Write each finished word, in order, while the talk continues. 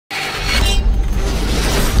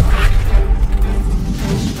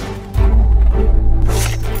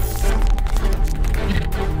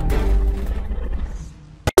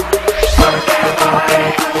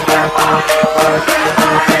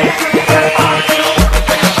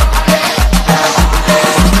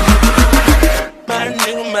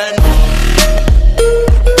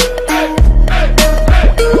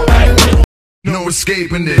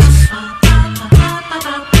escaping this.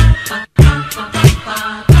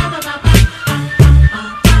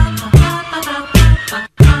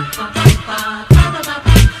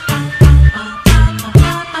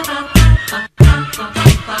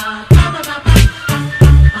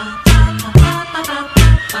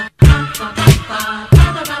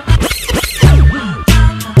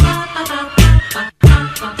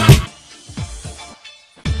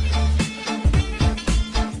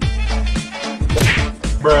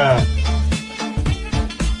 Bruh.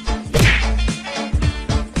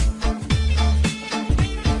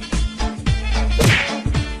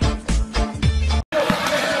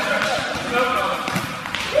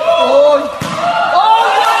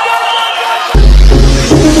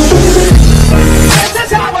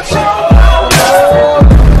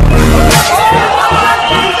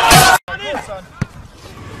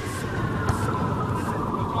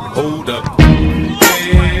 Hold up.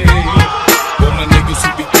 Hey, for my niggas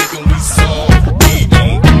who be thinking we soft, we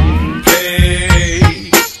don't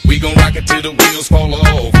play. We gon' rock it till the wheels fall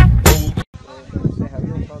off. Hold up.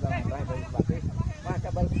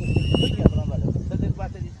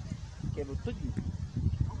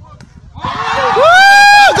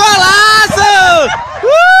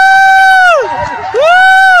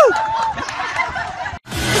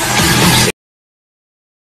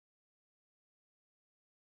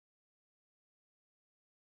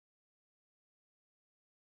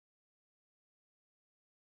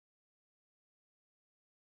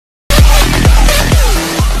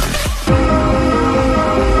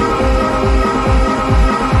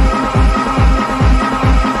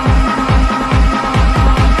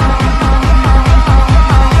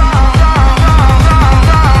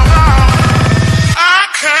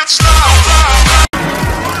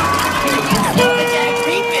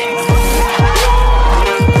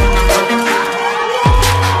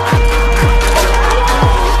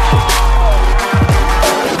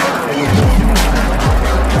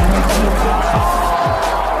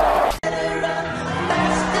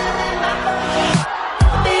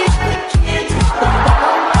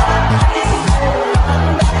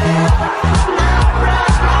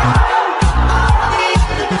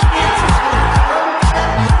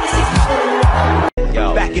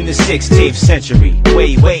 Back in the 16th century,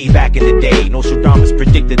 way back in the day, Nostradamus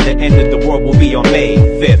predicted the end of the world will be on May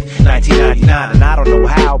 5th, 1999. And I don't know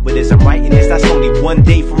how, but as I'm writing this, that's only one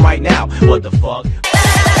day from right now. What the fuck?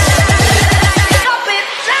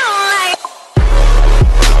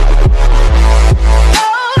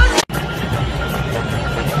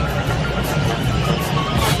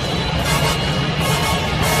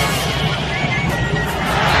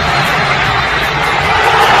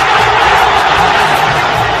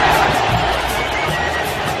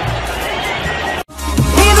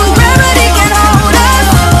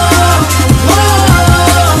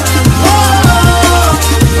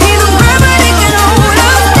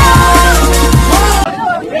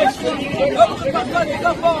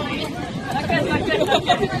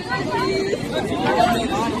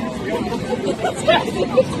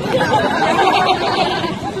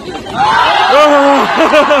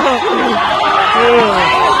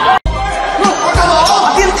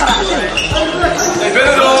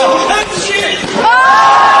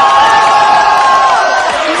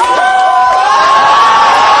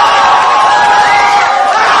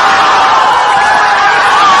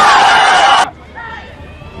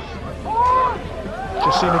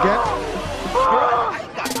 Just seen again.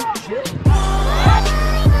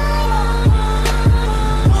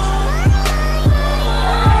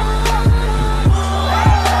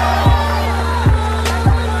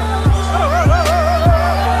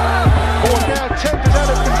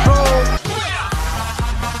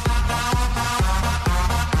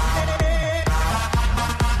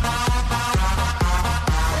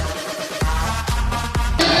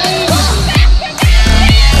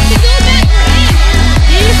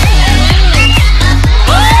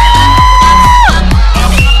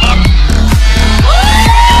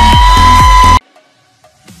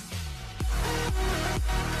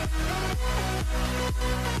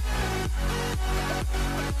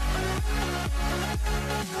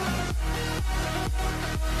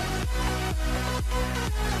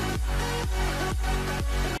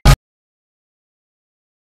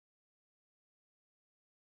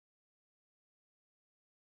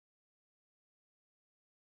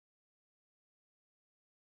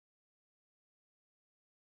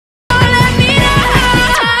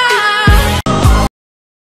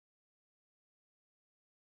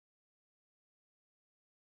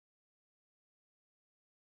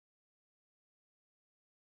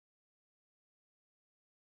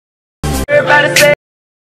 Everybody say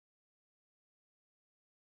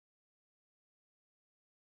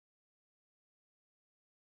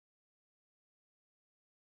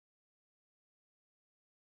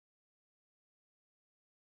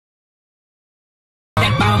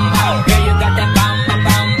that bum bum. Girl, you got that bum bum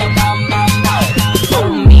bum bum bum bum.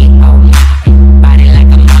 Hold me, oh my, body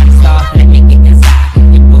like a monster. Let me get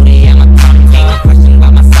inside. Your booty, I'm a tongue. Ain't no question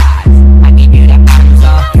about my size. I give you the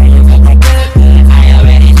answer. Girl, you got that good, good. I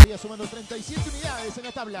already. Sumando 37 unidades en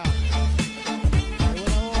la tabla. Qué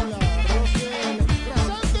buena bola, Rosel.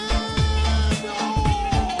 Rasante. ¡No!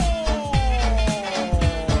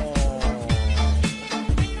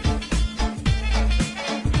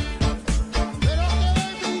 Pero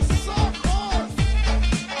que de mis ojos.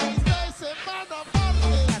 Mitad de semana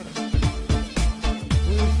Marner.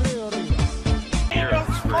 Wilfredo Rivas.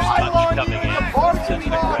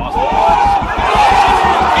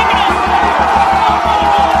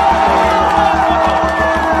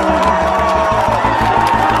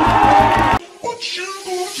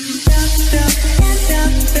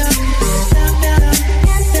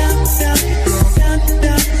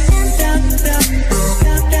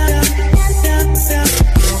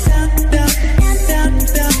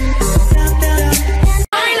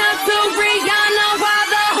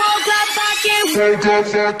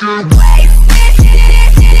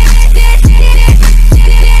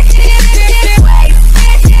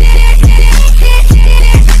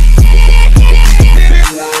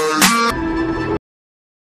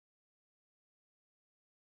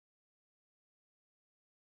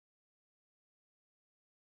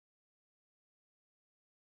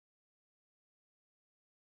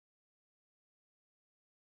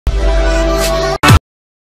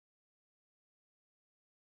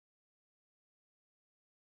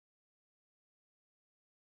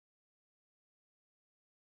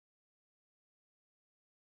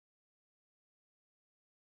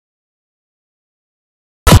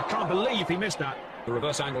 Can't believe he missed that. The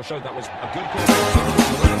reverse angle showed that was a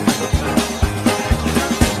good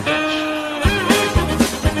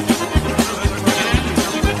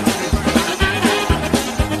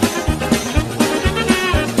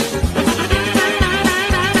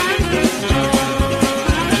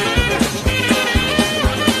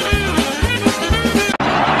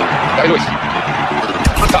Gary Lewis.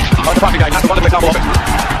 That's the passing game. That's the one that makes our offense.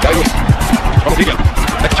 Gary Lewis. Ronald Egan.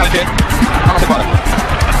 Next challenge here. Amos Equana.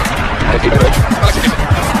 Alex Egan. Alex Egan.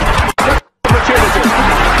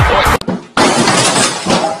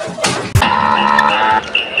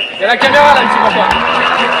 Se la chiamava il 54.